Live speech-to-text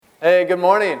Hey, good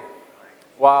morning.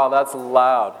 Wow, that's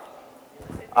loud.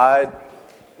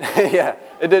 Yeah,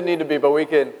 it didn't need to be, but we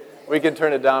can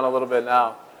turn it down a little bit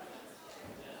now.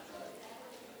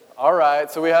 All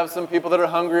right, so we have some people that are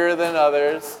hungrier than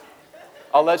others.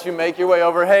 I'll let you make your way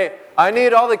over. Hey, I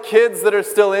need all the kids that are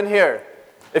still in here.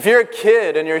 If you're a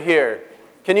kid and you're here,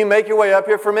 can you make your way up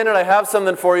here for a minute? I have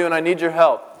something for you and I need your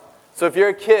help. So if you're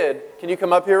a kid, can you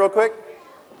come up here real quick?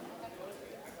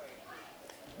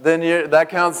 Then that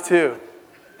counts too.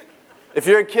 If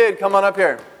you're a kid, come on up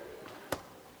here.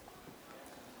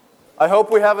 I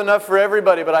hope we have enough for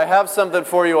everybody, but I have something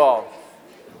for you all.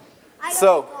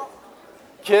 So,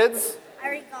 kids,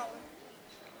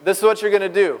 this is what you're going to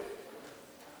do.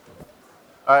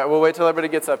 All right, we'll wait till everybody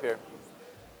gets up here.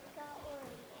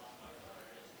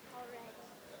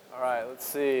 All right, let's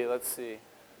see.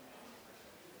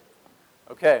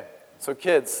 Okay, so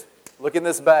kids, look in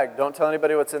this bag. Don't tell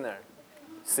anybody what's in there.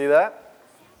 See that?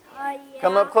 Yeah.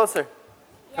 Come up closer.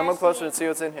 Come Yeah, up closer and see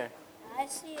what's in here. I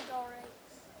see it already.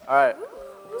 All right.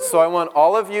 So I want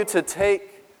all of you to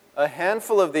take a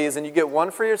handful of these, and you get one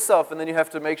for yourself, and then you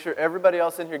have to make sure everybody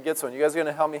else in here gets one. You guys are going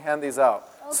to help me hand these out.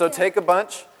 Okay. So take a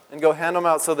bunch and go hand them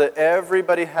out so that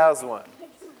everybody has one.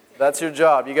 That's your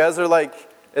job. You guys are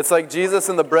it's like Jesus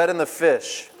and the bread and the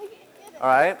fish. All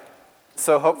right?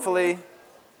 So hopefully,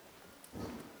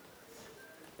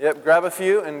 grab a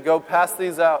few and go pass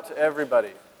these out to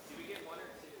everybody.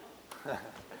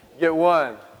 Get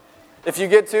one. If you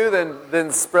get two,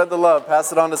 then spread the love.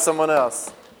 Pass it on to someone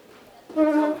else. You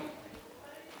want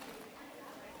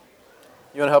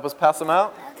to help us pass them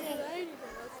out?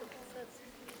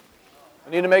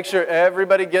 We need to make sure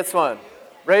everybody gets one.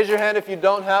 Raise your hand if you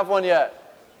don't have one yet.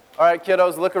 All right,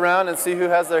 kiddos, look around and see who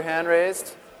has their hand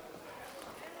raised.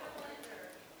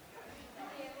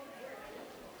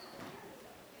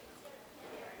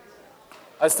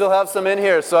 I still have some in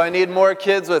here, so I need more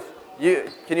kids with you.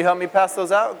 Can you help me pass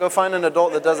those out? Go find an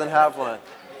adult that doesn't have one.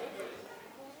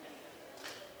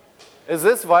 Is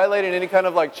this violating any kind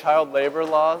of child labor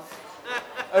laws?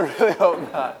 I really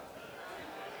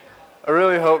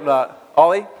hope not.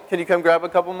 Ollie, can you come grab a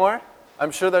couple more?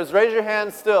 I'm sure raise your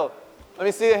hand still. Let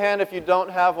me see a hand if you don't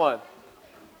have one.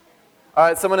 All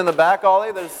right, someone in the back, Ollie?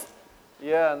 In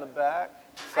the back.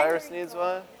 Cyrus needs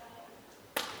one.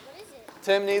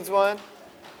 Tim needs one.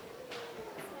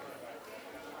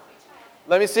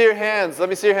 Let me see your hands.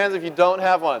 If you don't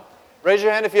have one. Raise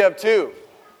your hand if you have two.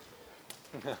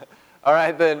 All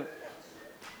right, then.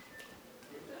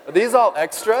 Are these all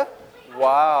extra?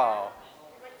 Wow.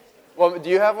 Well, do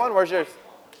you have one? Where's yours?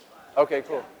 Okay,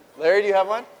 cool. Larry, do you have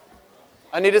one?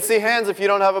 I need to see hands if you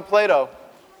don't have a Play-Doh.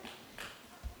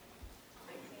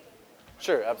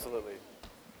 Sure, absolutely.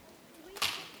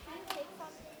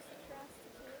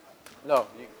 No,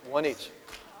 one each.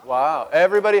 Wow.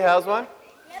 Everybody has one?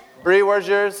 Yep. Bree, where's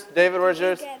yours? David, where's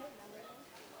yours?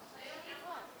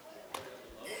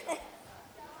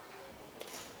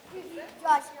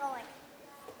 Josh,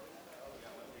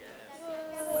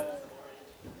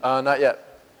 Not yet.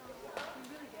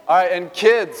 All right, and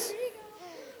kids.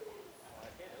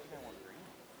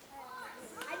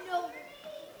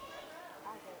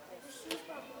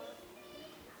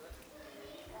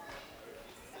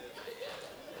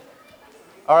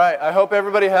 All right, I hope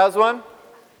everybody has one.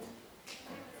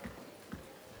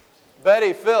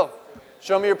 Betty, Phil,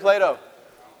 show me your Play-Doh.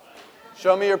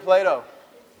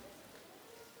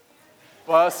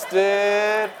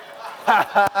 Busted.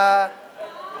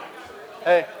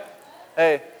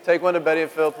 Hey, take one to Betty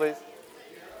and Phil, please.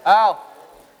 Al,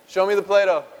 show me the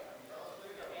Play-Doh.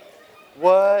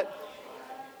 What?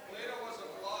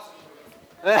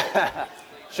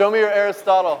 Show me your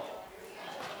Aristotle.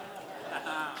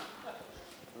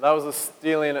 That was a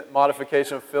stealing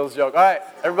modification of Phil's joke. All right,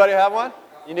 everybody have one?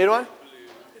 You need one?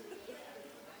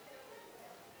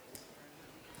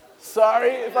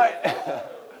 Sorry if I...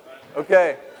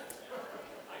 Okay.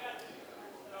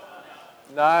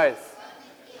 Nice.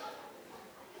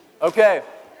 Okay.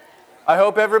 I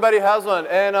hope everybody has one.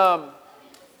 And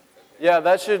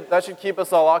that should keep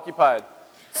us all occupied.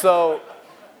 So,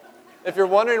 if you're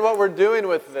wondering what we're doing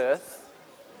with this,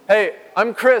 hey,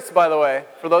 I'm Chris, by the way.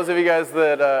 For those of you guys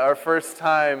that are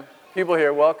first-time people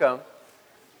here, welcome.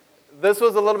 This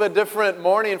was a little bit different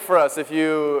morning for us. If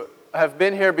you have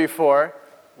been here before,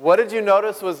 what did you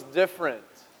notice was different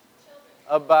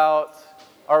about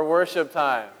our worship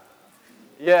time?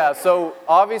 Yeah, so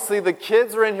obviously the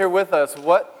kids were in here with us.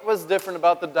 What was different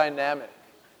about the dynamic?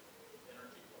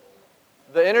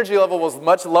 The energy level was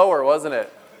much lower, wasn't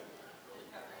it?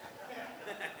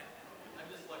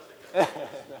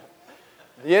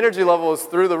 The energy level was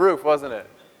through the roof, wasn't it?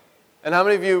 And how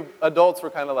many of you adults were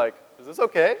kind of like, is this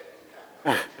okay?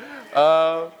 Is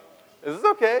this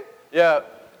okay? Yeah,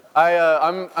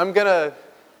 I'm gonna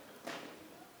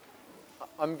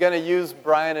use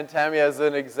Brian and Tammy as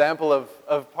an example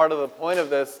of part of the point of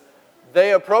this.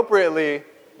 They appropriately,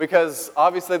 because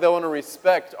obviously they want to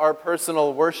respect our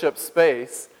personal worship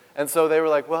space, and so they were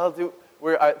like, well,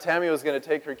 Tammy was going to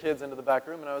take her kids into the back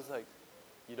room, and I was like,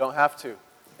 you don't have to.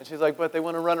 And she's like, but they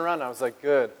want to run around. And I was like,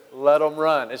 good, let them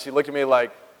run. And she looked at me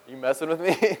like, you messing with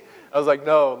me? I was like,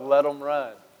 no, let them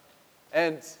run.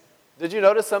 And did you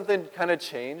notice something kind of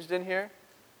changed in here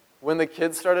when the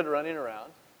kids started running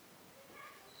around?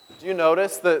 Do you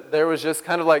notice that there was just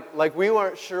kind of like we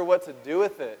weren't sure what to do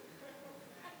with it?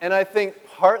 And I think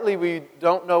partly we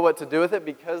don't know what to do with it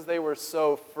because they were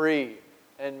so free.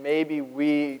 And maybe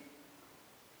we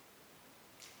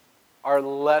are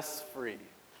less free.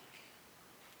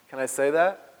 Can I say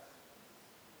that?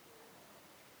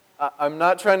 I'm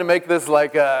not trying to make this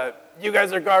like a, you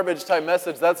guys are garbage type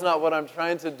message. That's not what I'm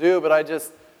trying to do. But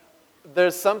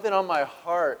there's something on my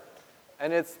heart.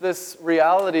 And it's this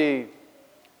reality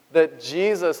that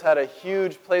Jesus had a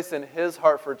huge place in his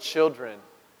heart for children.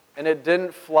 And it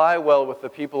didn't fly well with the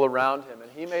people around him. And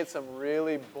he made some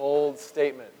really bold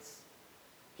statements.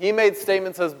 He made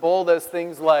statements as bold as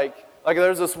things like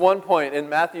there's this one point in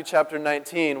Matthew chapter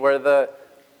 19 where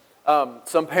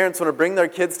some parents want to bring their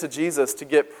kids to Jesus to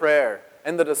get prayer.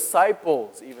 And the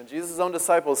disciples, even Jesus' own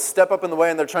disciples, step up in the way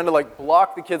and they're trying to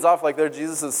block the kids off like they're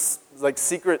Jesus'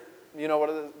 secret, what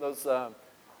are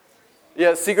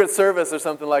those, Secret Service or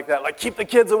something like that. Keep the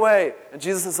kids away. And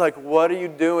Jesus is like, what are you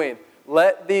doing?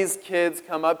 Let these kids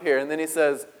come up here. And then he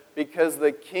says, because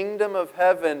the kingdom of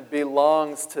heaven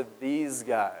belongs to these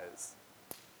guys.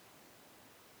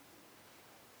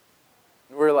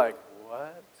 And we're like,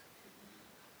 what?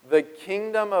 The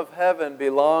kingdom of heaven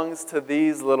belongs to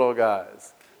these little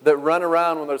guys that run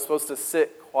around when they're supposed to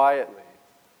sit quietly.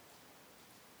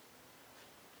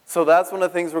 So that's one of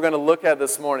the things we're going to look at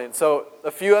this morning. So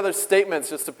a few other statements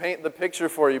just to paint the picture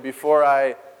for you before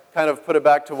I kind of put it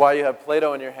back to why you have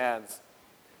Play-Doh in your hands.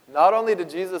 Not only did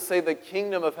Jesus say the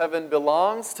kingdom of heaven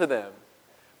belongs to them,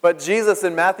 but Jesus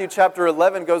in Matthew chapter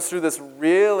 11 goes through this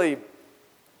really,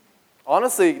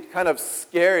 honestly, kind of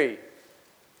scary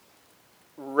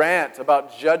rant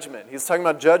about judgment. He's talking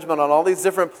about judgment on all these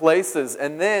different places.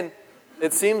 And then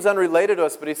it seems unrelated to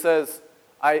us, but he says,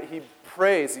 he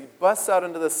prays, he busts out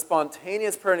into this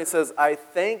spontaneous prayer and he says, I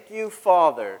thank you,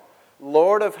 Father,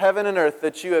 Lord of heaven and earth,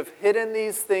 that you have hidden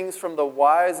these things from the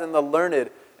wise and the learned,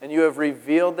 and you have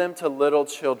revealed them to little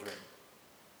children.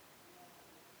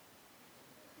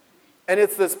 And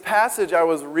it's this passage I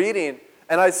was reading,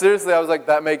 and I was like,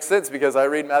 that makes sense, because I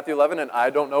read Matthew 11 and I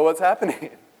don't know what's happening.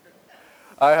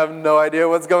 I have no idea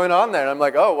what's going on there. And I'm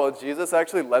like, oh, well, Jesus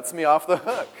actually lets me off the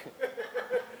hook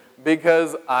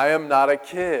because I am not a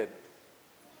kid.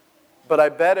 But I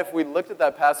bet if we looked at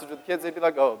that passage with kids, they'd be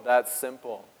like, oh, that's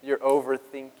simple. You're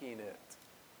overthinking it.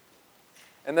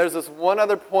 And there's this one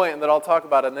other point that I'll talk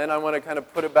about, and then I want to kind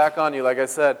of put it back on you, like I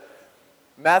said.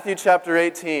 Matthew chapter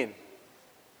 18.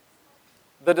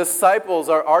 The disciples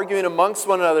are arguing amongst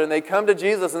one another, and they come to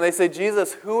Jesus, and they say,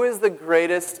 Jesus, who is the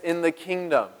greatest in the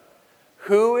kingdom?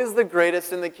 Who is the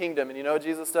greatest in the kingdom? And you know what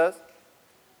Jesus does?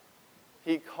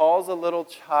 He calls a little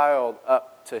child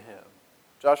up to him.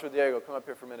 Joshua, Diego, come up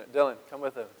here for a minute. Dylan, come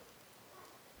with him.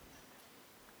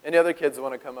 Any other kids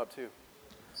want to come up too?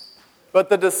 But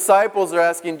the disciples are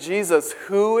asking Jesus,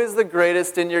 who is the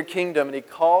greatest in your kingdom? And he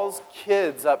calls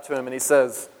kids up to him and he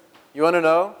says, you want to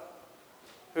know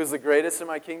who's the greatest in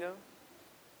my kingdom?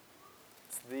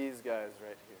 It's these guys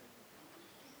right here.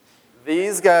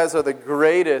 These guys are the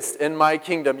greatest in my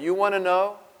kingdom. You want to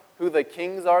know who the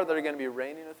kings are that are going to be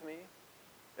reigning with me?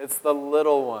 It's the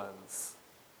little ones.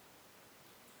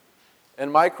 And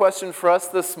my question for us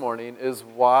this morning is,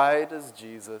 why does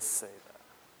Jesus say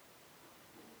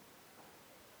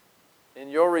that?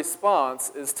 And your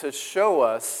response is to show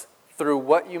us, through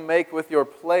what you make with your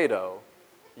Play-Doh,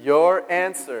 your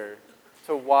answer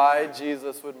to why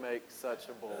Jesus would make such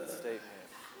a bold statement.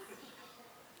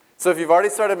 So if you've already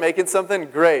started making something,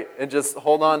 great, and just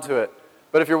hold on to it.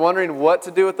 But if you're wondering what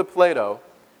to do with the Play-Doh,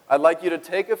 I'd like you to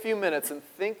take a few minutes and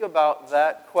think about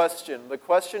that question. The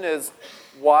question is,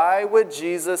 why would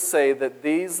Jesus say that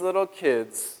these little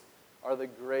kids are the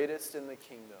greatest in the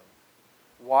kingdom?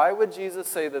 Why would Jesus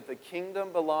say that the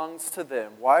kingdom belongs to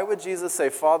them? Why would Jesus say,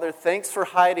 Father, thanks for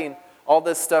hiding all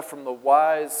this stuff from the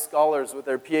wise scholars with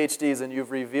their PhDs, and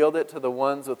you've revealed it to the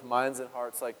ones with minds and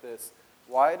hearts like this?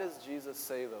 Why does Jesus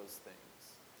say those things?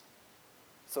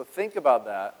 So think about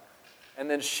that, and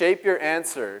then shape your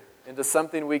answer into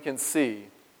something we can see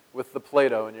with the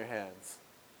Play-Doh in your hands?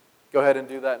 Go ahead and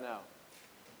do that now.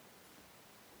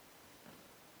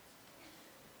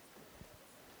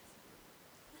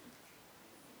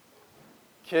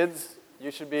 Kids,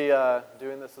 you should be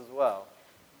doing this as well.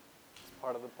 It's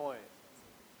part of the point.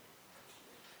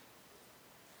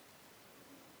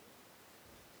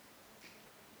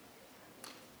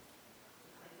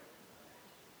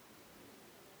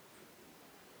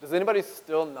 Does anybody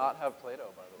still not have Play-Doh,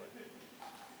 by the way?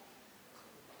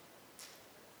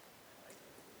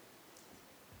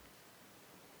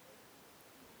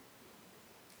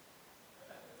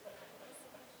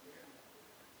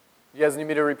 You guys need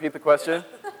me to repeat the question?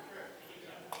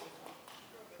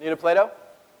 Need a Play-Doh?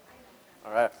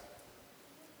 All right.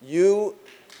 You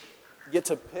get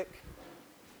to pick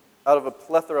out of a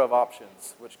plethora of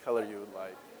options which color you would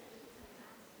like.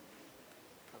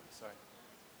 Oh, sorry.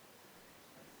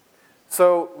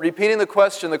 So, repeating the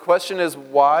question is,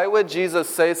 why would Jesus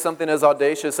say something as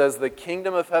audacious as the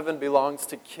kingdom of heaven belongs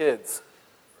to kids?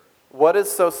 What is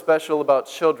so special about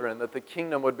children that the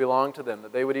kingdom would belong to them,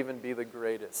 that they would even be the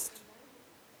greatest?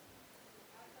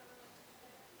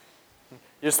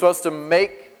 You're supposed to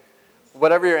make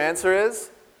whatever your answer is,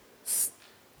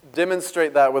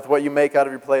 demonstrate that with what you make out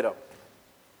of your Play-Doh.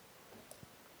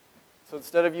 So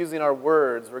instead of using our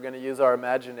words, we're going to use our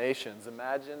imaginations.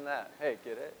 Imagine that. Hey,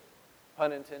 get it?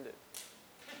 Pun intended.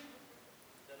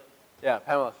 Yeah,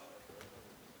 Pamela.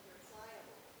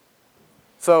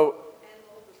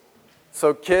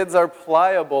 So kids are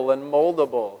pliable and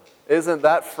moldable. Isn't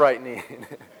that frightening?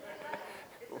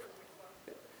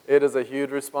 It is a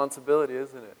huge responsibility,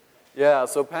 isn't it? Yeah,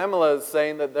 so Pamela is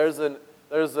saying that there's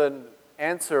an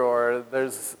answer, or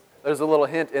there's a little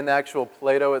hint in the actual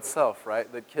Play-Doh itself,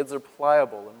 right? That kids are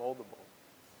pliable and moldable.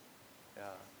 Yeah.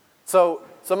 So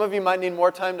some of you might need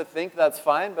more time to think, that's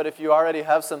fine, but if you already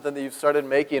have something that you've started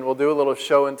making, we'll do a little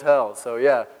show and tell. So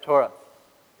yeah, Tora.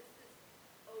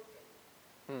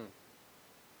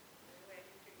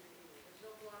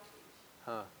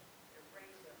 Huh.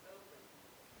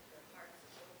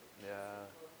 Yeah.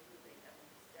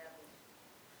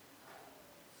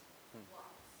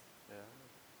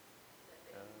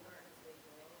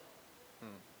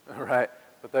 Right.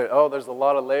 But there's a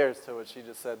lot of layers to what she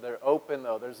just said. They're open,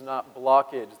 though. There's not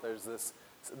blockage.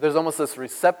 There's almost this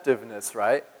receptiveness,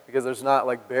 right? Because there's not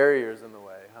like barriers in the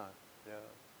way, huh? Yeah.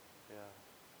 Yeah.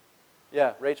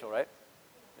 Yeah, Rachel, right?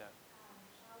 Yeah.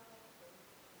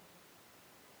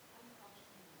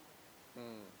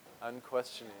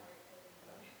 Unquestioning.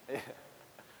 Yeah.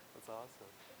 That's awesome.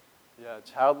 Yeah,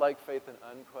 childlike faith and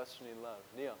unquestioning love.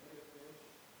 Neil.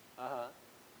 Uh-huh.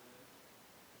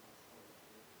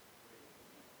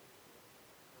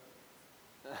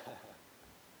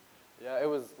 Yeah,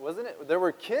 wasn't it? There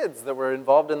were kids that were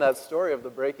involved in that story of the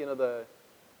breaking of the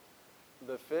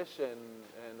fish and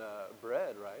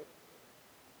bread, right?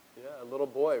 Yeah, a little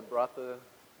boy brought the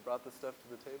stuff to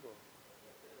the table.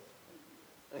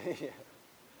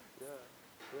 Yeah.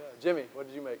 Jimmy, what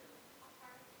did you make?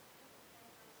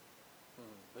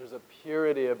 There's a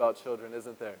purity about children,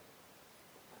 isn't there?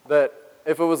 That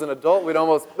if it was an adult, we'd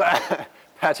almost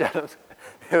Patch Adams.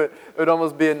 It would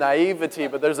almost be a naivety,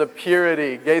 but there's a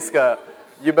purity. Geiska,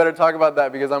 you better talk about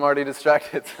that because I'm already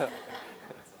distracted.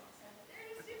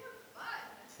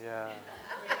 Yeah.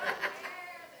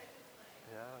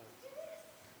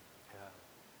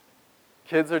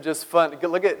 Kids are just fun.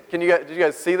 Look at, did you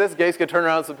guys see this? Geiska, turn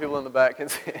around so people in the back can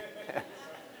see.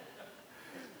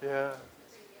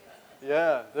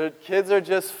 Yeah. Kids are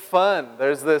just fun.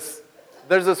 There's this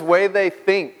way they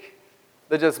think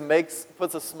that just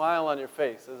puts a smile on your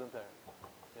face, isn't there?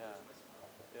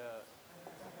 Yeah.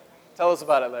 Tell us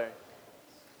about it, Larry.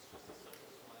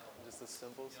 Just a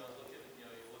simple smile. You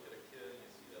look at a kid and you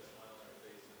see that smile on their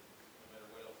face, and no matter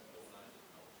what else is going on,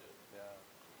 it's just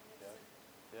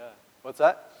Yeah. What's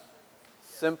that?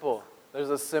 Simple. There's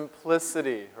a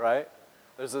simplicity, right?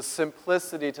 There's a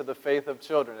simplicity to the faith of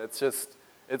children. It's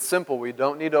simple. We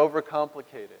don't need to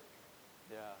overcomplicate it.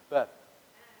 Yeah. Beth.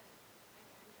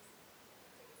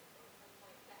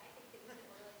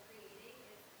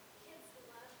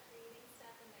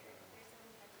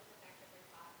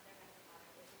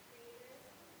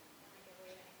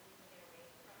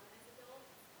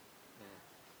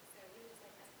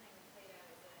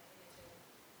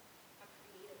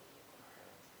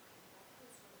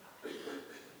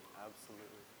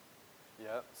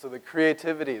 Yeah. So the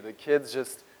creativity, the kids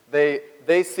just, they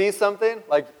see something,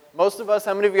 like most of us,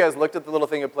 how many of you guys looked at the little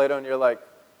thing of Play-Doh and you're like,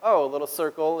 oh, a little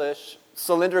circle-ish,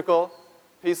 cylindrical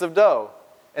piece of dough.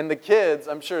 And the kids,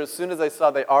 I'm sure as soon as they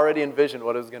saw, they already envisioned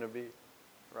what it was going to be,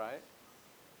 right?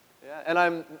 Yeah. Yeah, and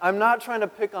I'm not trying to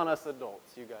pick on us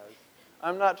adults, you guys.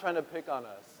 I'm not trying to pick on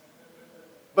us.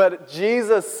 But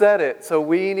Jesus said it, so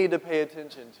we need to pay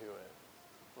attention to it,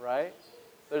 right?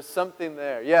 There's something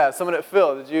there. Yeah, someone at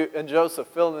Phil, and Joseph,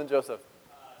 Phil and then Joseph.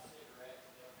 Cigarettes,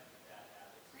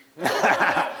 they don't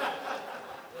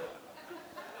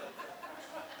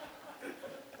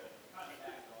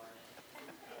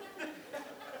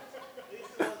have any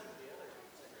bad habits.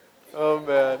 Oh,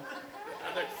 man.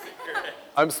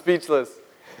 I'm speechless.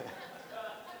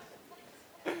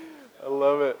 I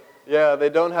love it. Yeah, they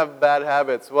don't have bad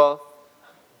habits. Well,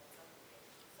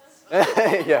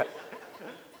 yeah.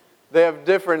 They have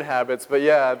different habits, but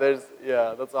yeah,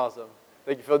 that's awesome.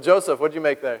 Thank you, Phil. Joseph, what'd you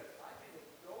make there?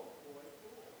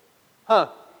 Huh.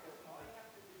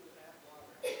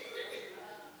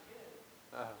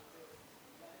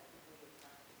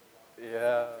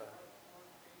 Yeah.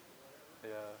 Yeah.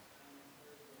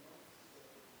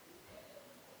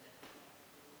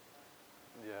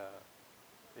 Yeah.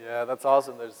 Yeah, that's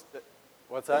awesome.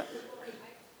 What's that?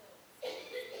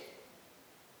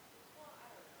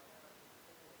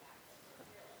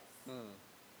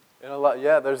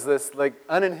 There's this like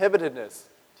uninhibitedness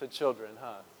to children,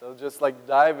 huh? They'll just like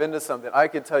dive into something. I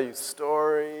could tell you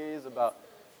stories about,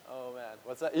 oh man,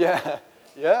 what's that? Yeah,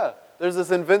 yeah. There's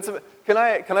this invincible. Can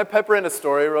I pepper in a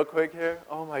story real quick here?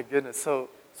 Oh my goodness. So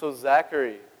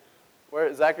Zachary,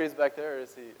 Zachary's back there, or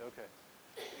is he? Okay.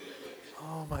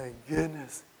 Oh my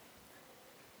goodness.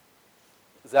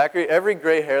 Zachary, every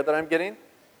gray hair that I'm getting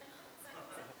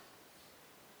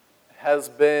has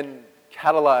been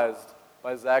catalyzed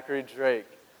by Zachary Drake.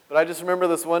 But I just remember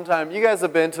this one time, you guys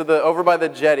have been to over by the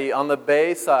jetty, on the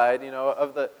bay side,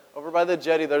 over by the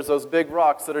jetty, there's those big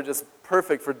rocks that are just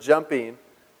perfect for jumping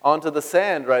onto the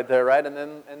sand right there, right? And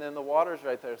then the water's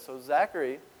right there. So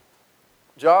Zachary,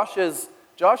 Josh is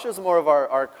more of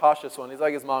our cautious one. He's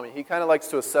like his mommy. He kind of likes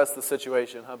to assess the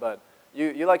situation, huh, bud?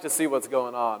 You like to see what's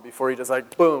going on before you just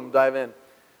like, boom, dive in.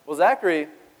 Well, Zachary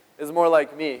is more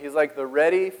like me. He's like the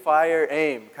ready, fire,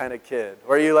 aim kind of kid,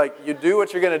 where you do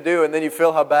what you're going to do, and then you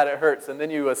feel how bad it hurts, and then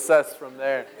you assess from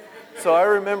there. So I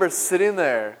remember sitting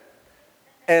there,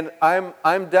 and I'm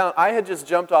down. I had just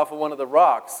jumped off of one of the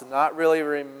rocks, not really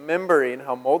remembering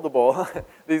how moldable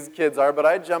these kids are, but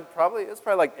I jumped it's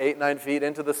probably like 8-9 feet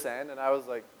into the sand, and I was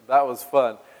like, that was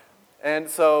fun. And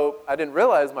so I didn't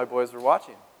realize my boys were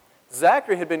watching.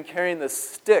 Zachary had been carrying this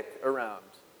stick around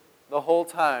the whole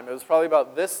time. It was probably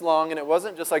about this long, and it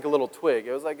wasn't just like a little twig.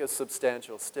 It was like a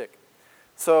substantial stick.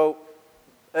 So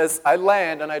as I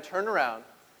land and I turn around,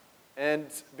 and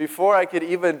before I could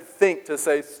even think to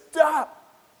say, stop,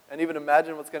 and even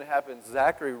imagine what's going to happen,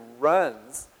 Zachary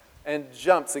runs and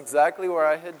jumps exactly where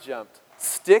I had jumped,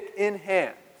 stick in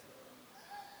hand.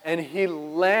 And he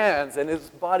lands, and his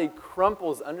body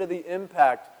crumples under the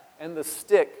impact, and the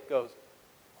stick goes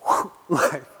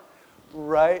like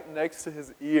right next to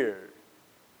his ear.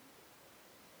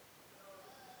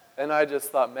 And I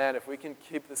just thought, man, if we can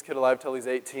keep this kid alive till he's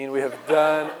 18, we have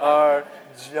done our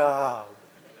job.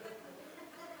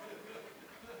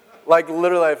 Like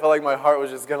literally, I felt like my heart was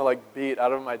just gonna like beat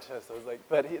out of my chest. I was like,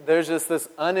 there's just this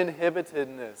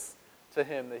uninhibitedness to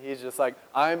him that he's just like,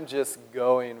 I'm just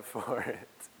going for it.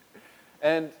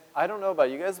 And I don't know about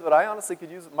you guys, but I honestly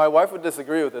could use, my wife would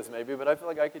disagree with this maybe, but I feel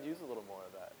like I could use a little more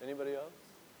of that. Anybody else?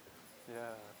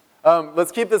 Yeah.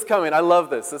 Let's keep this coming. I love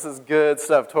this. This is good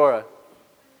stuff. Tora.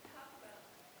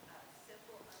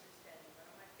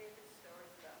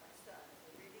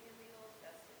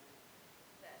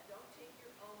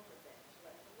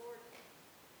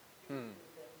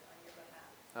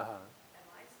 Uh-huh. And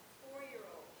my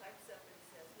 4-year-old types up and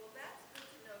says, well, that's good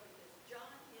to know because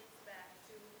John hits back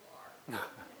too hard.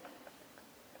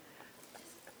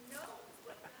 Just knows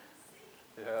what I'm saying.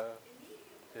 Yeah.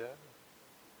 Immediately. Yeah.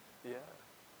 Yeah.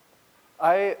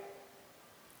 I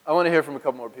want to hear from a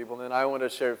couple more people, and then I want to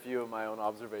share a few of my own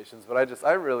observations, but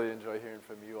I really enjoy hearing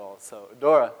from you all. So,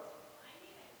 Dora.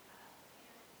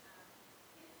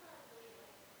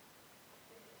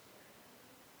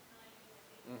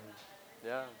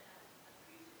 Yeah.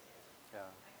 Yeah.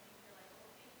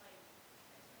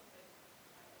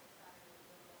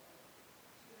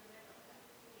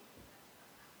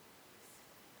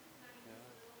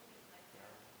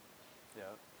 Yeah.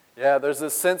 Yeah, there's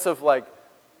this sense of like,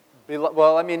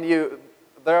 well, I mean,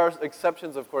 there are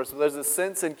exceptions, of course, but there's this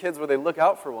sense in kids where they look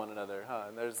out for one another, huh?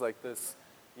 And there's like this,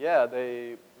 yeah,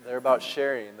 they're about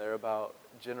sharing, they're about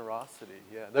generosity,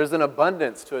 yeah. There's an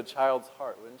abundance to a child's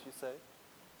heart, wouldn't you say?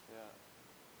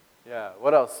 Yeah.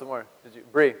 What else? Some more.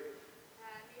 Bree? I made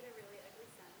a really ugly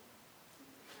son,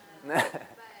 but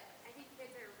I think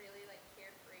kids are really like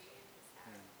carefree and just have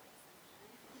like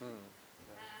sunshine.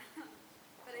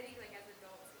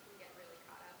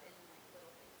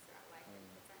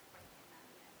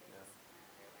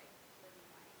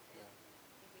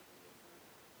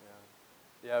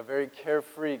 Yeah, very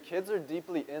carefree. Kids are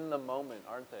deeply in the moment,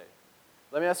 aren't they?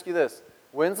 Let me ask you this.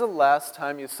 When's the last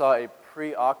time you saw a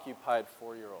preoccupied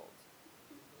 4-year-old?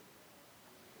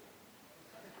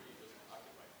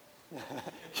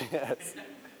 Yes.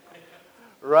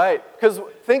 Right. Because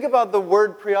think about the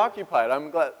word preoccupied. I'm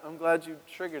glad you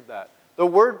triggered that. The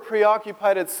word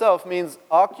preoccupied itself means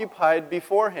occupied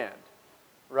beforehand,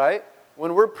 right?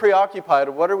 When we're preoccupied,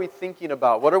 what are we thinking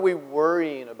about? What are we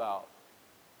worrying about?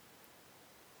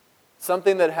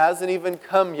 Something that hasn't even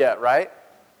come yet, right?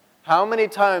 How many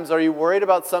times are you worried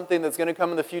about something that's going to come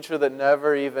in the future that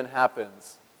never even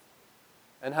happens?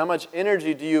 And how much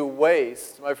energy do you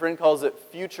waste? My friend calls it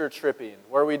future tripping,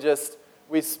 where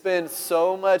we spend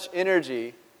so much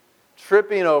energy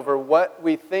tripping over what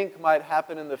we think might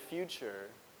happen in the future.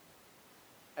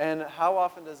 And how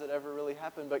often does it ever really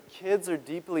happen? But kids are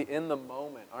deeply in the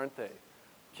moment, aren't they?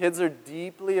 Kids are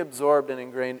deeply absorbed and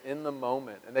ingrained in the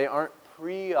moment, and they aren't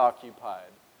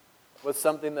preoccupied with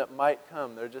something that might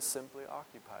come. They're just simply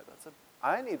occupied.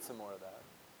 I need some more of that.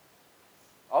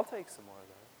 I'll take some more of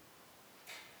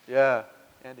that. Yeah,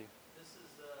 Andy. This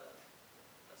is a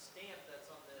stamp that's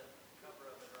on the cover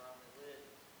of it or on the lid,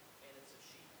 and it's a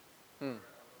sheep.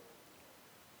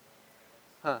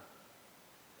 Huh. And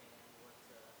what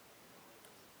the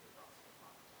box on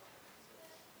top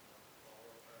says,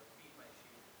 follow or feed my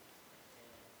sheep, and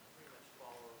pretty much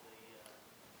follow the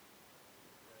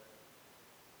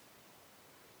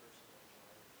person in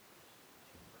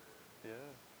charge.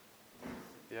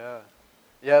 Yeah.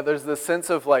 Yeah, there's this sense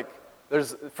of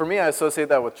for me, I associate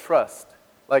that with trust.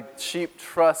 Like sheep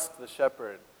trust the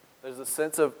shepherd. There's a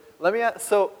sense of, let me ask,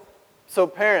 so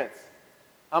parents,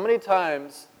 how many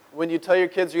times when you tell your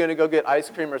kids you're going to go get ice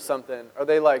cream or something, are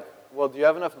they like, well, do you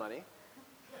have enough money?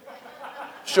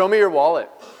 Show me your wallet.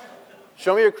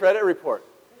 Show me your credit report.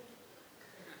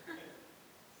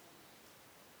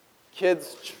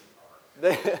 Kids,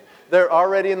 they're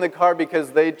already in the car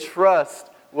because they trust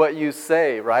what you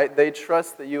say, right? They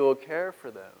trust that you will care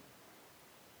for them.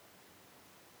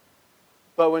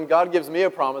 But when God gives me a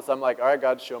promise, I'm like, all right,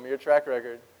 God, show me your track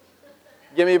record.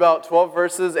 Give me about 12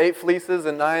 verses, 8 fleeces,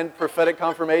 and 9 prophetic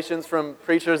confirmations from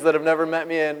preachers that have never met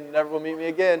me and never will meet me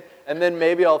again. And then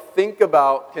maybe I'll think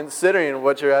about considering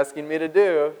what you're asking me to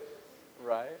do,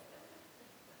 right?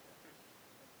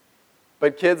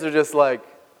 But kids are just like,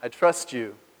 I trust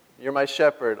you. You're my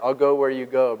shepherd. I'll go where you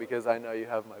go because I know you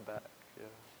have my back. Yeah.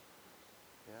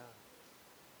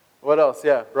 What else?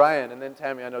 Yeah, Brian, and then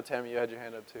Tammy. I know, Tammy, you had your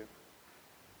hand up too.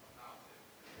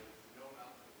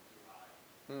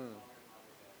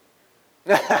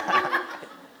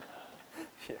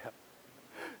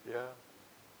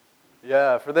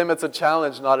 Yeah, for them it's a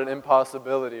challenge, not an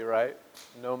impossibility, right?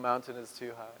 No mountain is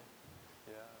too high.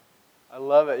 Yeah. I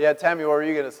love it. Yeah, Tammy, what were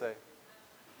you going to say?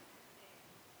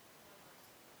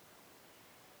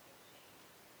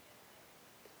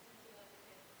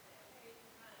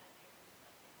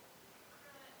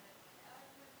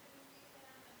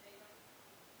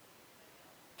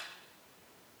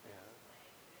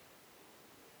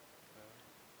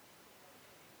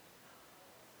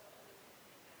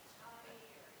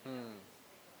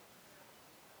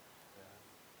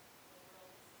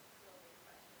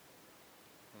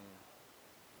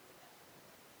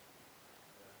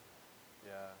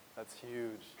 Yeah, that's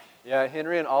huge. Yeah,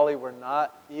 Henry and Ollie were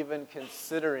not even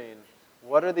considering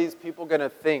what are these people going to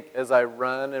think as I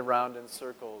run around in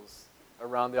circles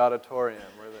around the auditorium,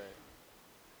 were they?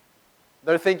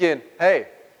 They're thinking, hey,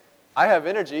 I have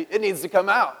energy. It needs to come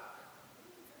out.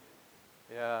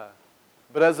 Yeah.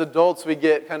 But as adults, we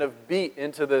get kind of beat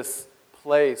into this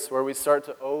place where we start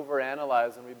to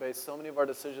overanalyze and we base so many of our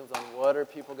decisions on what are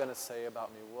people going to say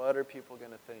about me? What are people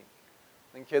going to think?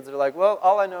 And kids are like, well,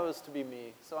 all I know is to be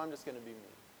me, so I'm just going to be me.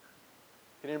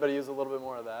 Can anybody use a little bit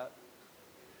more of that?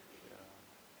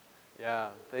 Yeah,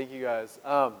 thank you guys.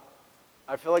 I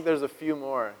feel like there's a few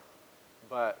more,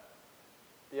 but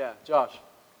yeah, Josh. So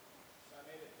I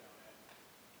made a donut,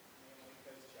 mainly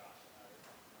because Josh and I were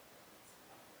talking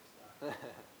about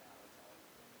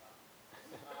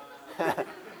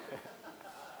donuts.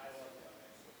 I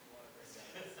love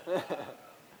donuts.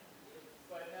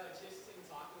 But no, just in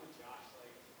talking with Josh,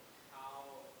 like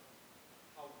how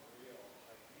real.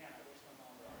 Like, man, I wish my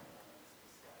mom brought me donuts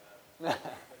instead of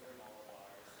the granola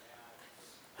bars.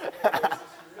 And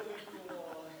there's this really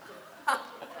cool and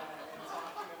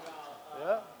talking about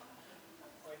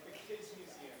like the kids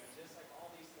museum and just like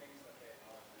all these things that they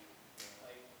help and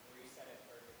like where you said it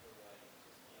perfectly, like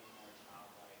just being more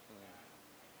childlike and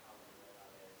how real that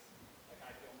is. Like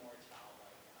I feel more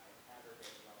childlike than I ever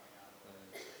did growing up or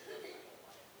like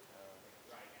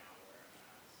right now where I'm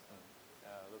at. So.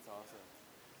 Yeah, that's awesome.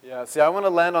 Yeah, see, I want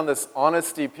to land on this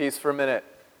honesty piece for a minute.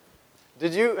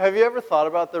 Have you ever thought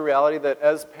about the reality that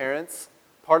as parents,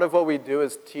 part of what we do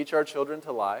is teach our children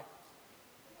to lie?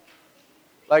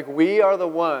 Like, we are the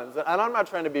ones, and I'm not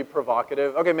trying to be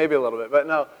provocative. Okay, maybe a little bit, but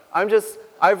no,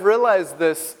 I've realized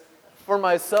this for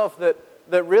myself that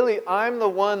really I'm the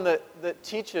one that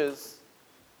teaches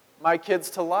my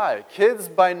kids to lie. Kids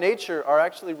by nature are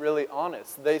actually really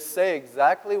honest. They say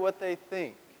exactly what they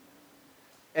think.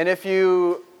 And if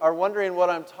you are wondering what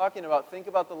I'm talking about, think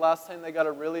about the last time they got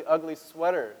a really ugly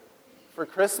sweater for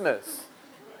Christmas.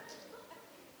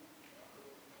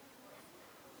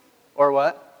 Or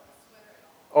what?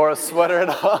 Or a sweater at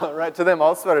all, right? To them,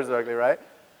 all sweaters are ugly, right?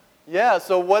 Yeah,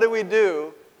 so what do we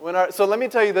do? So let me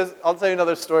tell you this. I'll tell you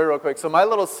another story real quick. So my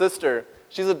little sister,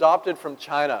 she's adopted from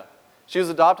China. She was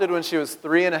adopted when she was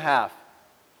 3.5.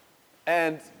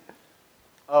 And,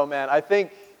 oh man, I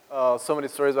think, so many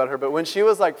stories about her, but when she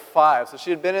was like 5, so she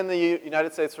had been in the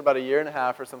United States for about 1.5 years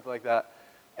or something like that,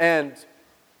 and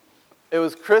it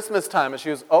was Christmas time, and she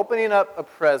was opening up a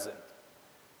present.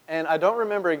 And I don't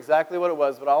remember exactly what it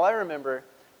was, but all I remember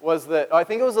was that, I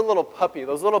think it was a little puppy,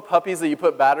 those little puppies that you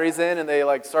put batteries in, and they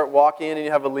like start walking, and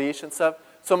you have a leash and stuff.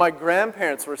 So my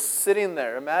grandparents were sitting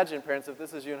there. Imagine, parents, if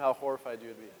this is you and how horrified you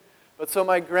would be. But so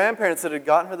my grandparents that had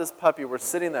gotten her this puppy were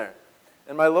sitting there.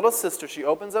 And my little sister, she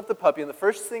opens up the puppy, and the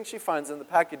first thing she finds in the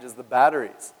package is the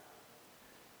batteries.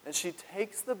 And she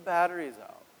takes the batteries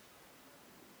out,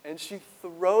 and she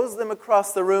throws them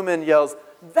across the room and yells,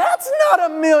 "That's not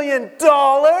 $1 million!"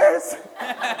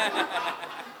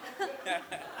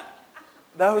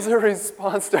 That was her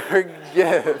response to her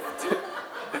gift.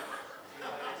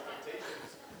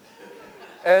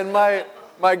 And my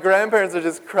grandparents are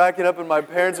just cracking up, and my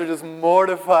parents are just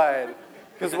mortified.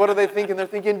 Because what are they thinking? They're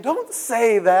thinking, don't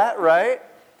say that, right?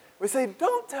 We say,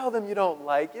 don't tell them you don't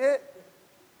like it.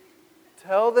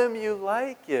 Tell them you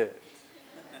like it.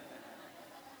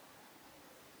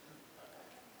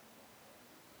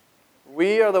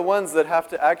 We are the ones that have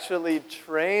to actually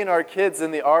train our kids in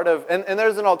the art of, and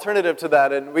there's an alternative to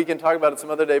that, and we can talk about it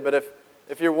some other day, but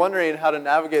if you're wondering how to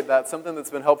navigate that, something that's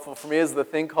been helpful for me is the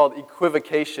thing called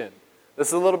equivocation. This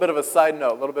is a little bit of a side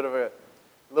note, a little bit of a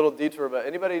little detour, but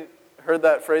anybody heard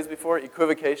that phrase before,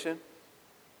 equivocation?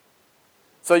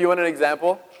 So you want an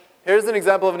example? Here's an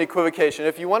example of an equivocation.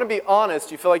 If you want to be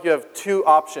honest, you feel like you have two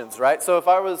options, right? So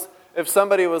if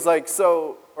somebody was like,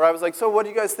 so what do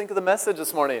you guys think of the message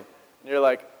this morning? And you're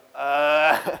like,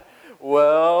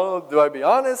 well, do I be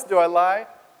honest? Do I lie?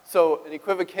 So an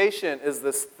equivocation is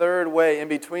this third way in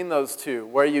between those two,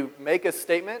 where you make a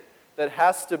statement that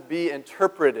has to be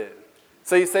interpreted.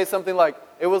 So you say something like,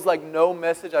 it was like no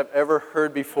message I've ever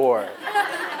heard before.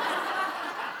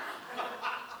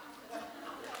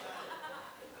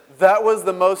 That was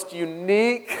the most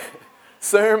unique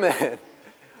sermon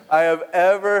I have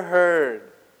ever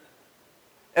heard.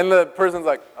 And the person's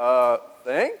like,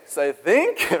 thanks, I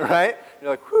think, right?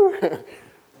 You're like, whew.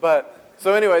 But,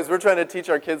 so anyways, we're trying to teach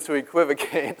our kids to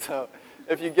equivocate. So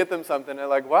if you get them something, they're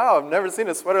like, wow, I've never seen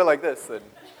a sweater like this. And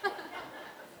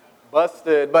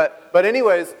busted. But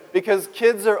anyways, because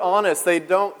kids are honest, they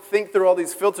don't think through all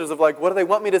these filters of like, what do they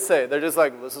want me to say? They're just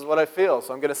like, this is what I feel,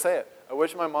 so I'm going to say it. I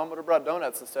wish my mom would have brought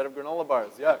donuts instead of granola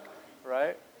bars. Yuck,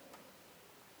 right?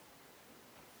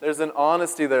 There's an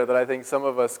honesty there that I think some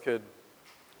of us could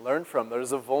learn from.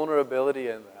 There's a vulnerability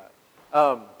in that.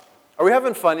 Are we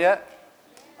having fun yet?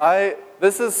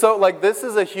 This is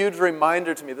a huge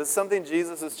reminder to me. This is something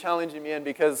Jesus is challenging me in,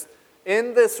 because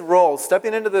in this role,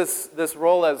 stepping into this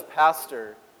role as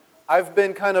pastor, I've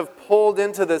been kind of pulled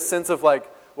into this sense of like,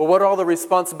 well, what are all the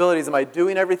responsibilities? Am I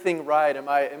doing everything right? Am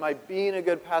I being a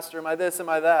good pastor? Am I this? Am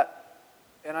I that?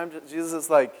 And Jesus is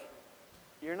like,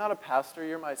 you're not a pastor,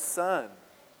 you're my son.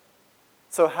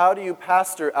 So how do you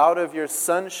pastor out of your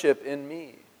sonship in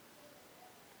me?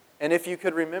 And if you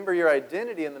could remember your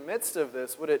identity in the midst of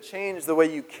this, would it change the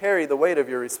way you carry the weight of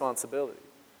your responsibility?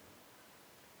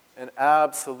 And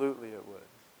absolutely it would.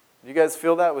 Do you guys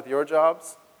feel that with your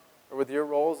jobs? Or with your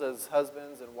roles as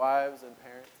husbands and wives and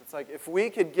parents? It's like, if we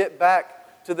could get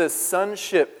back to this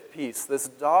sonship piece, this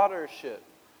daughtership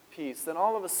piece, then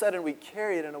all of a sudden we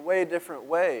carry it in a way different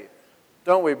way,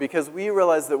 don't we? Because we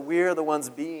realize that we're the ones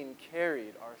being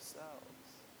carried ourselves.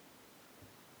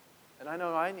 And I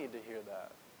know I need to hear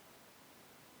that.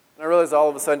 And I realize all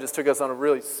of a sudden just took us on a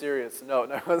really serious note.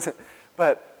 And I wasn't,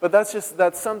 but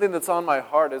that's something that's on my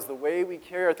heart, is the way we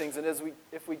carry our things. And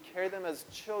if we carry them as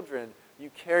children, you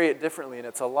carry it differently, and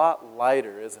it's a lot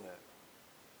lighter, isn't it?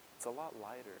 It's a lot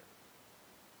lighter.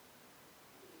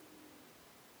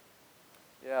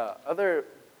 Yeah,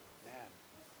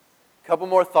 couple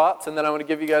more thoughts, and then I want to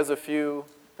give you guys a few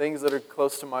things that are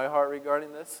close to my heart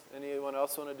regarding this. Anyone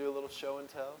else want to do a little show and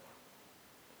tell?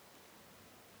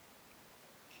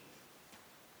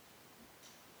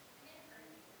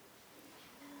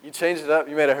 You changed it up.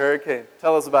 You made a hurricane.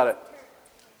 Tell us about it.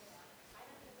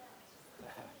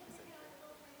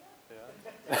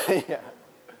 Yeah. Yeah.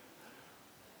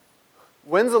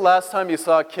 When's the last time you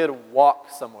saw a kid walk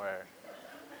somewhere?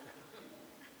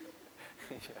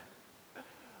 Yeah.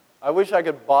 I wish I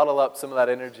could bottle up some of that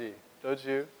energy, don't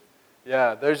you?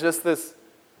 Yeah, there's just this.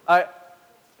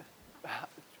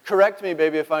 Correct me,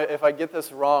 baby, if I get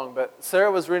this wrong, but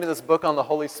Sarah was reading this book on the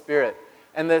Holy Spirit,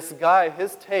 and this guy,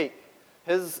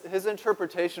 his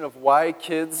interpretation of why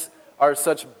kids are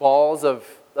such balls of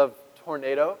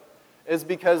tornado is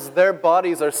because their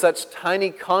bodies are such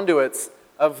tiny conduits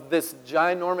of this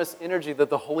ginormous energy that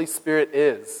the Holy Spirit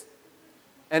is.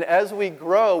 And as we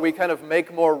grow, we kind of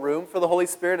make more room for the Holy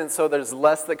Spirit, and so there's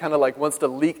less that kind of like wants to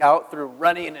leak out through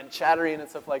running and chattering and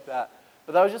stuff like that.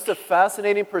 But that was just a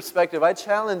fascinating perspective. I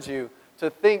challenge you to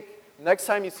think next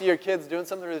time you see your kids doing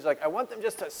something where it's like, I want them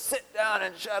just to sit down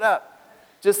and shut up.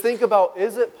 Just think about,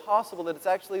 is it possible that it's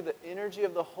actually the energy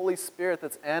of the Holy Spirit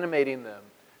that's animating them?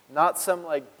 Not some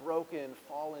like broken,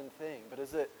 fallen thing, but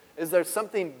is there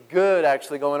something good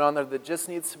actually going on there that just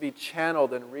needs to be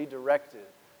channeled and redirected,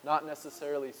 not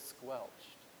necessarily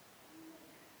squelched?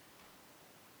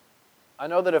 I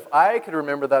know that if I could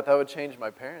remember that, that would change my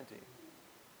parenting.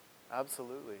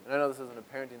 Absolutely. And I know this isn't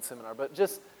a parenting seminar, but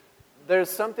just there's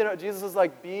something, Jesus is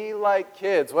like, be like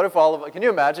kids. What if all of us, can you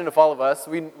imagine if all of us,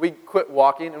 we quit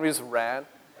walking and we just ran?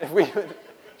 Can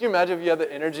you imagine if you had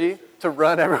the energy to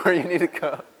run everywhere you need to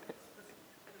go?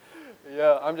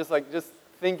 Yeah, I'm just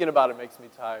thinking about it makes me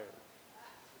tired.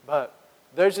 But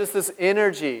there's just this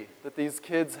energy that these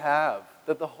kids have,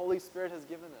 that the Holy Spirit has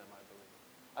given them, I believe.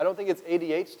 I don't think it's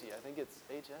ADHD, I think it's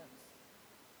HS.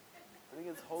 I think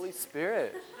it's Holy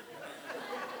Spirit.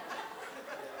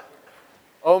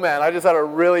 Oh man, I just had a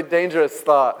really dangerous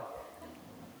thought.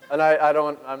 And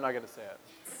I'm not going to say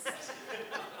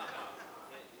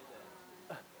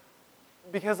it.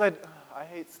 Because I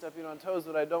hate stepping on toes,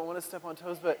 but I don't want to step on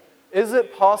toes. But is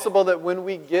it possible that when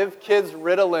we give kids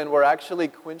Ritalin, we're actually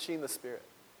quenching the Spirit?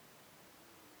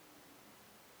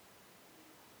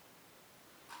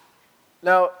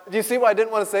 Now, do you see why I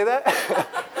didn't want to say that?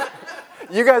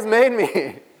 You guys made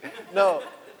me. No.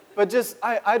 But just,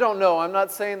 I don't know. I'm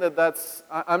not saying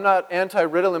I'm not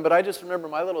anti-Ritalin, but I just remember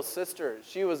my little sister,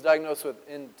 she was diagnosed with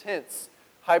intense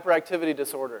hyperactivity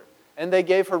disorder. And they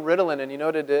gave her Ritalin, and you know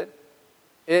what it did?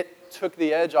 It took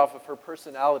the edge off of her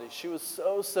personality. She was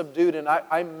so subdued, and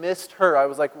I missed her. I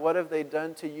was like, what have they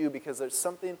done to you? Because there's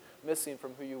something missing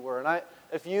from who you were. And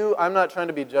I'm not trying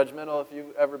to be judgmental. If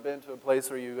you've ever been to a place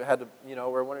where you had to,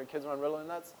 where one of your kids were on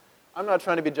Ritalin, I'm not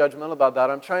trying to be judgmental about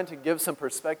that. I'm trying to give some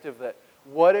perspective that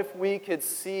what if we could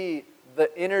see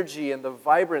the energy and the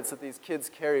vibrance that these kids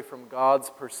carry from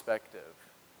God's perspective?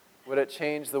 Would it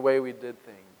change the way we did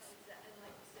things? And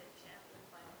like you said,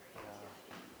 amplify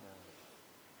creativity.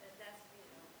 And that's,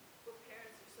 what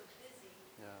parents are so busy,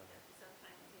 that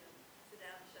sometimes, sit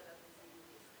down and shut up and see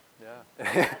movies. Yeah.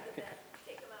 Rather than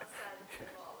take them outside and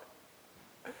play ball.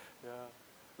 Yeah.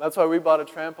 That's why we bought a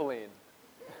trampoline.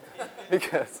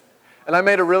 And I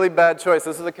made a really bad choice.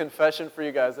 This is a confession for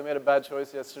you guys. I made a bad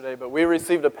choice yesterday, but we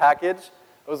received a package.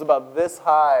 It was about this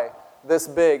high, this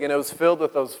big, and it was filled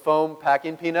with those foam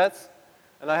packing peanuts.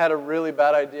 And I had a really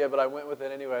bad idea, but I went with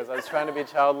it anyways. I was trying to be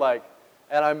childlike,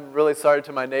 and I'm really sorry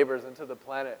to my neighbors and to the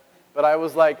planet. But I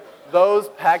was like, those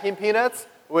packing peanuts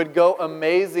would go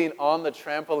amazing on the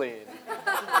trampoline.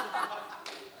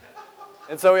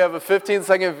 And so we have a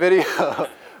 15-second video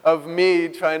of me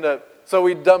trying to... So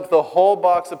we dumped the whole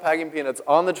box of packing peanuts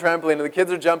on the trampoline, and the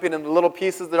kids are jumping, and the little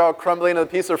pieces, they're all crumbling, and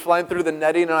the pieces are flying through the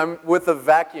netting, and I'm with a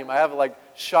vacuum. I have a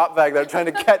shop vac that I'm trying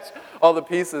to catch all the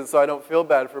pieces so I don't feel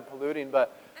bad for polluting.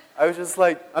 But I was just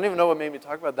like, I don't even know what made me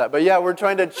talk about that. But yeah, we're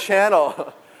trying to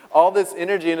channel all this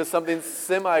energy into something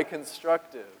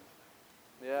semi-constructive.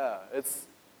 Yeah,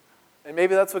 and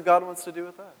maybe that's what God wants to do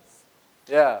with us.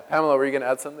 Yeah, Pamela, were you going to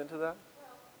add something to that?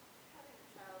 Well, having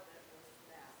a child that was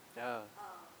that, Yeah.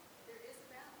 there is a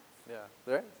balance. Yeah,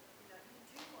 there is.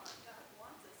 God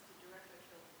wants us to direct our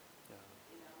children. Yeah.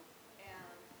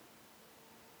 And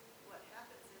what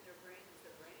happens in their brain is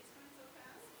going so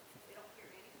fast, they don't hear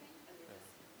anything, and they're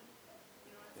just,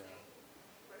 you know what I'm saying?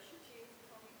 Brush your teeth,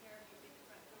 comb your hair, you beat the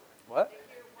front door. What? They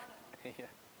hear one of them. Yeah.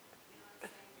 You know what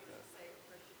I'm saying? You just say,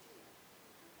 brush your teeth.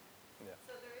 Yeah.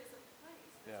 So there is a place,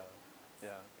 Yeah. there's a balance.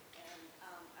 Yeah.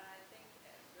 And I think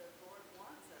the Lord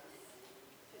wants us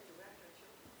to direct our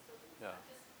children. So Yeah. not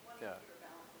just wanting Yeah. to keep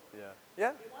our balance a little. Yeah.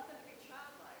 Yeah. We want them to be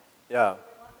childlike. Yeah.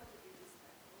 We want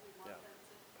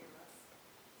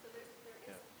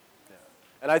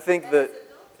And I think that,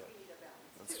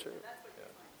 that's true.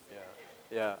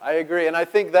 Yeah, I agree. And I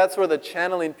think that's where the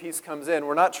channeling piece comes in.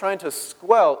 We're not trying to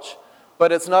squelch,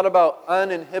 but it's not about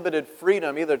uninhibited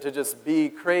freedom either to just be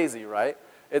crazy, right?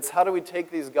 It's how do we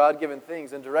take these God-given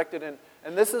things and direct it in.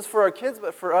 And this is for our kids,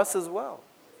 but for us as well.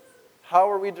 How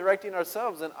are we directing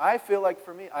ourselves? And I feel like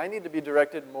for me, I need to be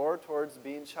directed more towards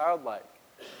being childlike.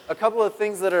 A couple of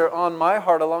things that are on my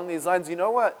heart along these lines. You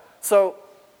know what? So,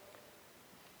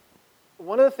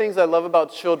 one of the things I love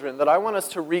about children that I want us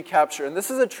to recapture, and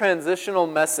this is a transitional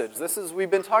message.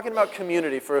 We've been talking about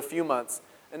community for a few months,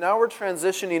 and now we're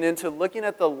transitioning into looking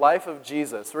at the life of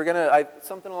Jesus. We're going to,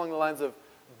 something along the lines of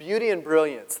beauty and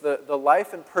brilliance, the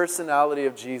life and personality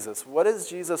of Jesus. What is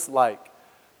Jesus like?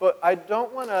 But I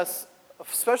don't want us,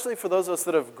 especially for those of us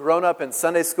that have grown up in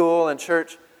Sunday school and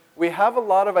church, we have a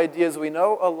lot of ideas. We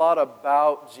know a lot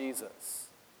about Jesus.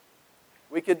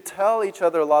 We could tell each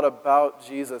other a lot about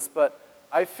Jesus, but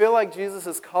I feel like Jesus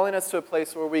is calling us to a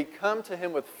place where we come to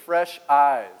him with fresh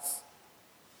eyes,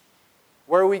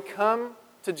 where we come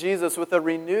to Jesus with a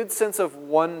renewed sense of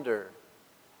wonder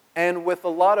and with a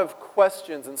lot of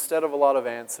questions instead of a lot of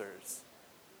answers.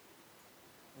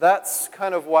 That's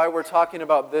kind of why we're talking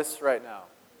about this right now.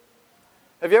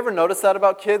 Have you ever noticed that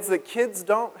about kids? That kids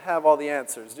don't have all the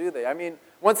answers, do they? I mean,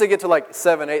 once they get to like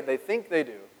 7, 8, they think they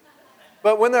do.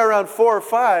 But when they're around 4 or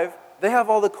 5, they have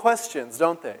all the questions,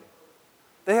 don't they?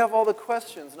 They have all the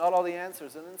questions, not all the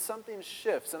answers. And then something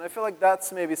shifts. And I feel like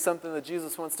that's maybe something that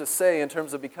Jesus wants to say in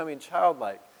terms of becoming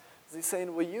childlike. Is he's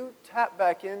saying, will you tap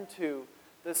back into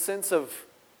this sense of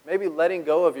maybe letting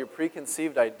go of your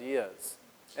preconceived ideas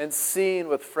and seeing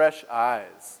with fresh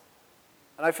eyes?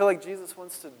 And I feel like Jesus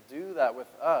wants to do that with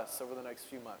us over the next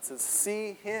few months, is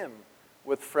see him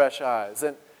with fresh eyes.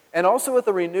 And also with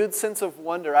a renewed sense of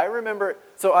wonder. I remember,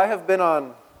 so I have been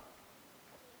on,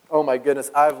 oh my goodness,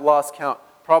 I've lost count.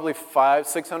 Probably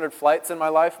 500-600 flights in my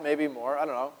life, maybe more, I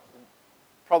don't know.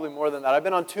 Probably more than that. I've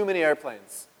been on too many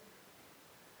airplanes.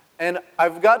 And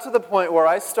I've got to the point where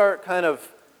I start kind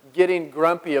of getting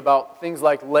grumpy about things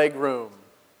like leg room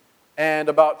and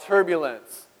about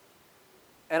turbulence.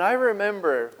 And I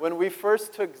remember when we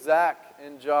first took Zach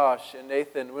and Josh and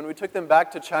Nathan, when we took them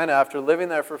back to China after living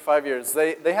there for 5 years,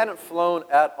 they hadn't flown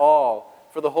at all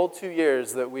for the whole 2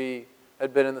 years that we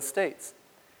had been in the States.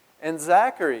 And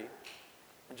Zachary,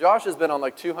 Josh has been on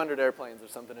like 200 airplanes or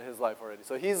something in his life already.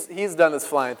 So he's done this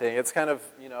flying thing. It's kind of,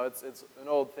 it's an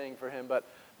old thing for him.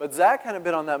 But Zach hadn't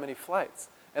been on that many flights.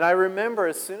 And I remember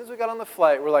as soon as we got on the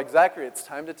flight, we're like, Zachary, it's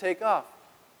time to take off.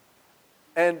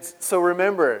 And so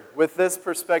remember, with this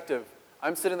perspective,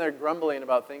 I'm sitting there grumbling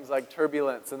about things like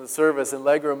turbulence and the service and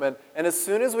legroom. And as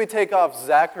soon as we take off,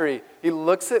 Zachary, he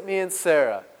looks at me and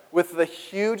Sarah with the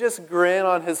hugest grin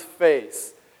on his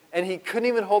face. And he couldn't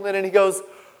even hold it, and he goes,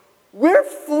 we're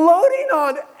floating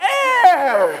on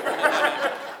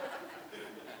air!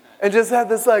 And just had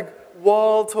this like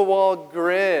wall-to-wall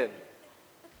grin.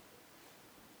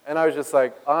 And I was just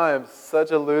like, I am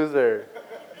such a loser.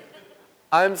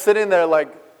 I'm sitting there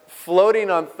like floating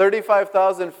on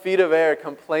 35,000 feet of air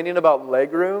complaining about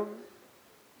legroom.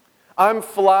 I'm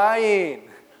flying.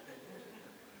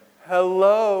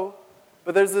 Hello.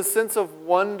 But there's this sense of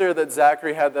wonder that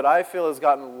Zachary had that I feel has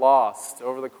gotten lost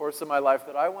over the course of my life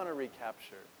that I want to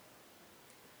recapture.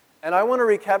 And I want to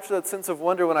recapture that sense of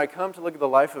wonder when I come to look at the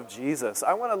life of Jesus.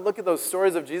 I want to look at those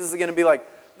stories of Jesus again and be like,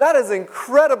 that is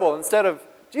incredible, instead of,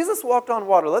 Jesus walked on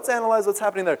water. Let's analyze what's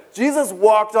happening there. Jesus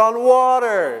walked on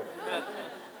water.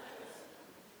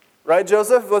 Right,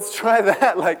 Joseph? Let's try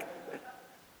that. Like,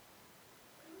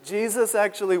 Jesus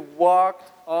actually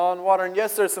walked on water. And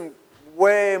yes, there's some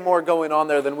way more going on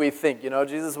there than we think.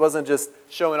 Jesus wasn't just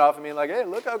showing off and being like, hey,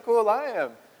 look how cool I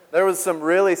am. There was some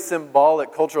really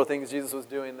symbolic cultural things Jesus was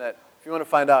doing that if you want to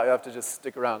find out, you have to just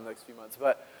stick around the next few months.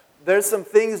 But there's some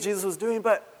things Jesus was doing,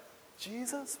 but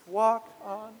Jesus walked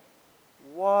on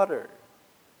water.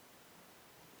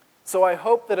 So I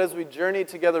hope that as we journey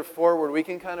together forward, we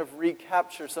can kind of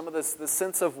recapture some of this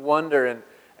sense of wonder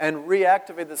and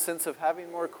reactivate the sense of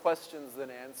having more questions than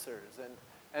answers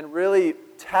and really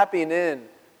tapping in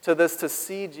to this to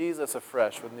see Jesus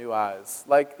afresh with new eyes,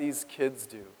 like these kids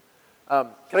do.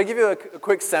 Can I give you a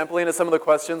quick sampling of some of the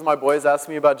questions my boys asked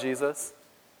me about Jesus?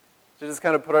 To just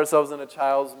kind of put ourselves in a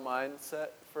child's mindset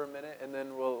for a minute, and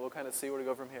then we'll kind of see where to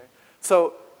go from here.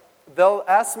 So they'll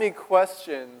ask me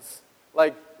questions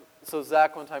like, so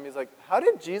Zach one time, he's like, how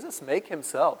did Jesus make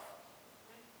himself?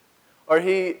 Or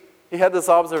he had this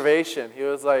observation. He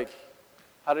was like,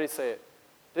 how did he say it?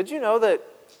 Did you know that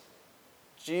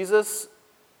Jesus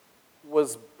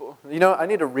was, I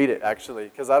need to read it actually,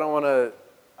 because I don't want to,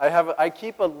 I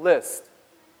keep a list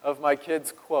of my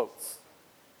kids' quotes.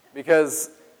 Because,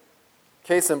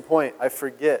 case in point, I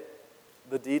forget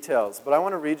the details. But I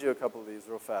want to read you a couple of these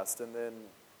real fast, and then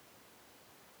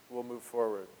we'll move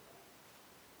forward.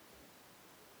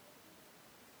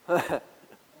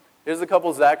 Here's a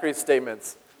couple Zachary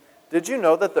statements. Did you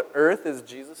know that the earth is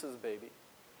Jesus' baby?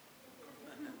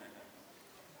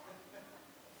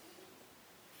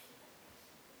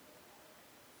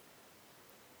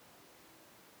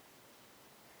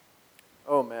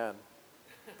 Oh, man.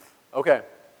 Okay.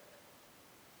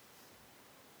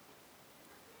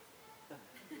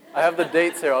 I have the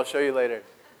dates here. I'll show you later.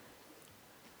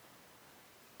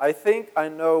 I think I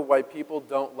know why people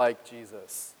don't like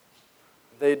Jesus.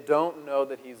 They don't know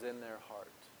that he's in their heart.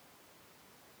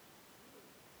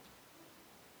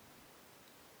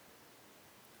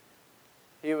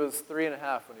 He was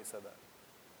 3.5 when he said that.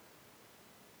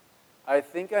 I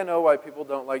think I know why people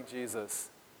don't like Jesus.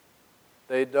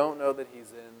 They don't know that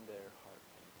he's in their heart.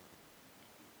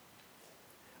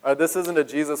 All right, this isn't a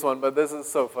Jesus one, but this is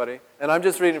so funny. And I'm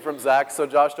just reading from Zach, so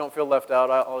Josh, don't feel left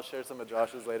out. I'll share some of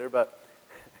Josh's later, but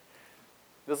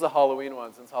this is a Halloween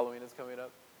one since Halloween is coming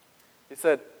up. He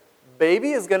said,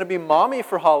 baby is going to be mommy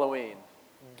for Halloween.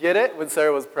 Get it? When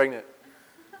Sarah was pregnant.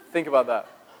 Think about that.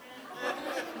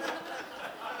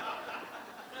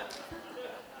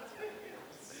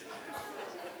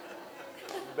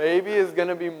 Baby is going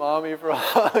to be mommy for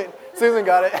Halloween. Susan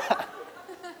got it.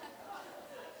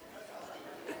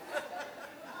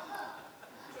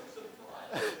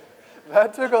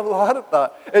 That took a lot of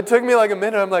thought. It took me like a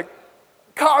minute. I'm like,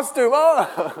 costume,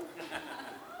 oh!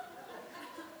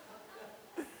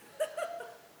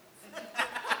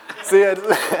 See,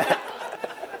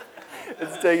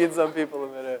 it's taking some people a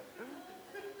minute.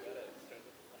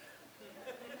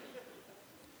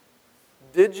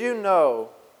 Did you know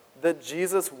that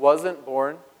Jesus wasn't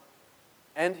born,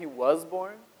 and he was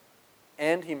born,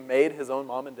 and he made his own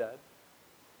mom and dad?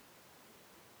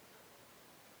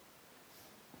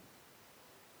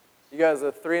 You guys,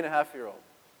 a 3.5-year-old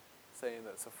saying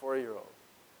this, a 4-year-old.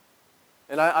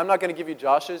 And I'm not going to give you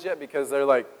Josh's yet because they're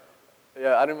like,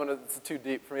 yeah, I didn't want to, it's too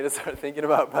deep for me to start thinking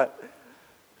about, but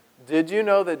did you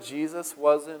know that Jesus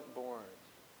wasn't born,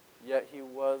 yet he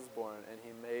was born, and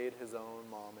he made his own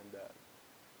mom and dad?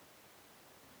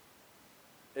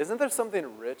 Isn't there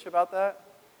something rich about that?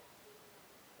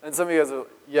 And some of you guys are,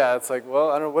 yeah, it's like, well,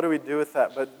 I don't know, what do we do with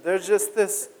that? But there's just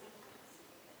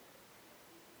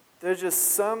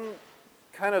some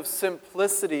kind of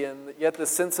simplicity and yet the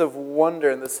sense of wonder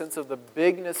and the sense of the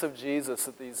bigness of Jesus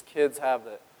that these kids have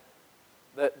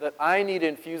that I need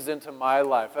infused into my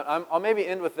life. And I'll maybe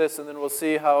end with this, and then we'll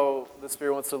see how the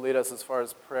Spirit wants to lead us as far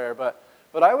as prayer. But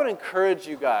I would encourage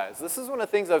you guys. This is one of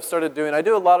the things I've started doing. I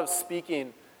do a lot of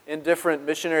speaking in different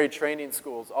missionary training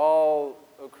schools all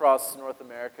across North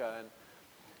America. And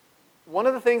one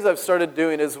of the things I've started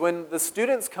doing is when the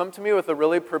students come to me with a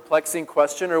really perplexing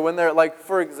question, or when they're like,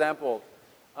 for example,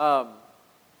 a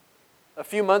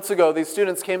few months ago, these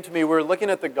students came to me, we were looking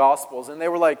at the Gospels, and they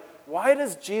were like, why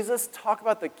does Jesus talk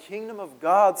about the kingdom of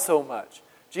God so much?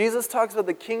 Jesus talks about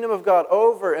the kingdom of God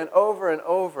over and over and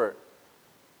over.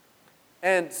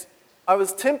 And I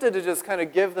was tempted to just kind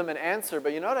of give them an answer,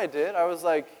 but you know what I did? I was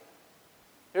like,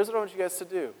 here's what I want you guys to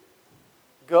do.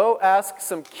 Go ask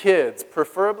some kids,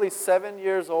 preferably 7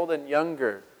 years old and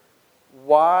younger,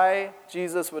 why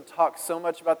Jesus would talk so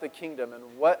much about the kingdom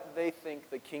and what they think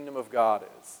the kingdom of God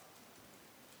is.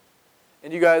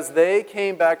 And you guys, they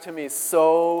came back to me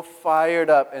so fired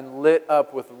up and lit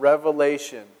up with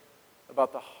revelation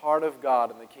about the heart of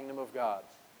God and the kingdom of God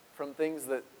from things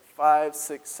that 5,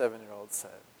 6, 7-year-olds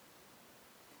said.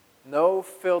 No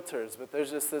filters, but there's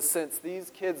just this sense,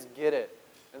 these kids get it.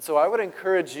 And so I would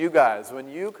encourage you guys, when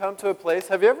you come to a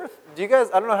place, I don't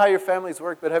know how your families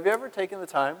work, but have you ever taken the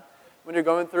time when you're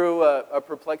going through a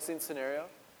perplexing scenario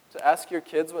to ask your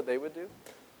kids what they would do?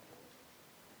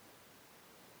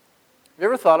 Have you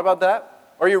ever thought about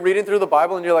that? Or you're reading through the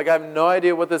Bible and you're like, I have no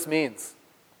idea what this means.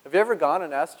 Have you ever gone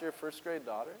and asked your first grade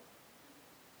daughter?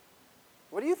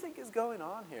 What do you think is going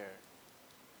on here?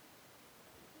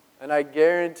 And I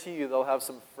guarantee you they'll have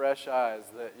some fresh eyes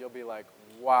that you'll be like,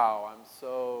 wow, I'm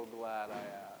so glad I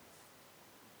asked.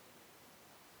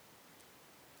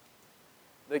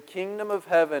 The kingdom of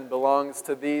heaven belongs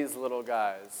to these little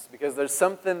guys because there's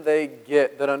something they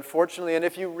get that unfortunately, and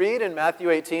if you read in Matthew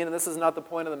 18, and this is not the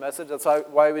point of the message, that's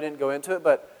why we didn't go into it,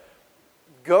 but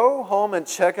go home and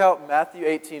check out Matthew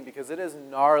 18 because it is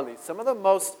gnarly. Some of the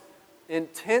most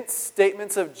intense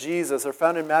statements of Jesus are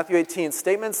found in Matthew 18.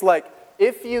 Statements like,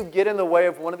 if you get in the way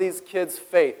of one of these kids'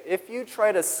 faith, if you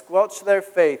try to squelch their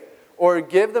faith or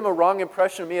give them a wrong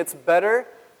impression of me, it's better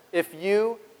if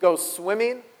you go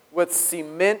swimming with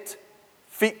cement,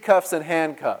 feet cuffs, and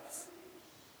handcuffs.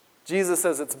 Jesus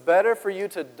says it's better for you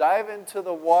to dive into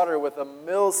the water with a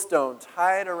millstone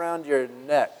tied around your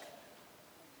neck.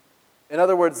 In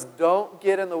other words, don't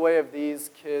get in the way of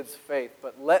these kids' faith,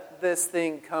 but let this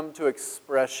thing come to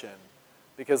expression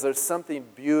because there's something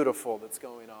beautiful that's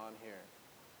going on here.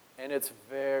 And it's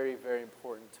very, very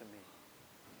important to me.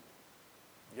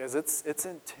 Because it's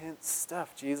intense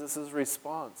stuff, Jesus'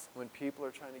 response when people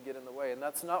are trying to get in the way. And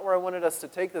that's not where I wanted us to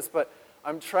take this, but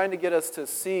I'm trying to get us to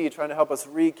see, trying to help us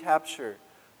recapture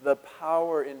the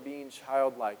power in being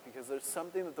childlike, because there's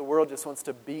something that the world just wants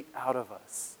to beat out of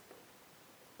us.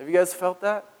 Have you guys felt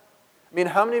that? I mean,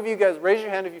 how many of you guys, raise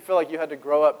your hand if you feel like you had to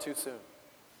grow up too soon?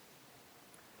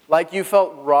 Like you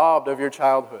felt robbed of your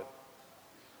childhood.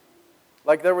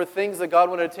 Like there were things that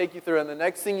God wanted to take you through, and the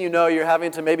next thing you know, you're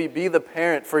having to maybe be the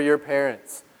parent for your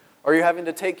parents. Or you're having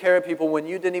to take care of people when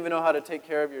you didn't even know how to take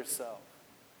care of yourself.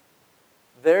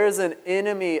 There's an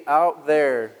enemy out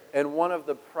there, and one of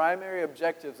the primary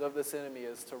objectives of this enemy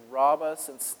is to rob us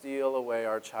and steal away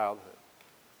our childhood.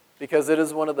 Because it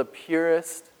is one of the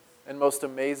purest and most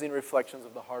amazing reflections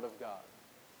of the heart of God.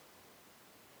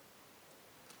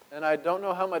 And I don't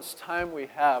know how much time we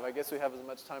have. I guess we have as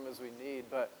much time as we need,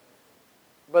 but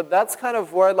that's kind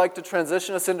of where I'd like to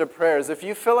transition us into prayers. If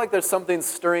you feel like there's something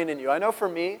stirring in you, I know for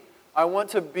me, I want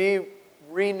to be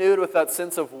renewed with that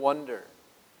sense of wonder.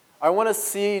 I want to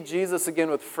see Jesus again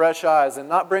with fresh eyes and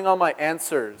not bring all my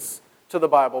answers to the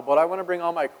Bible, but I want to bring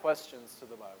all my questions to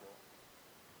the Bible.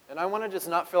 And I want to just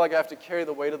not feel like I have to carry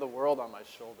the weight of the world on my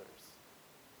shoulders.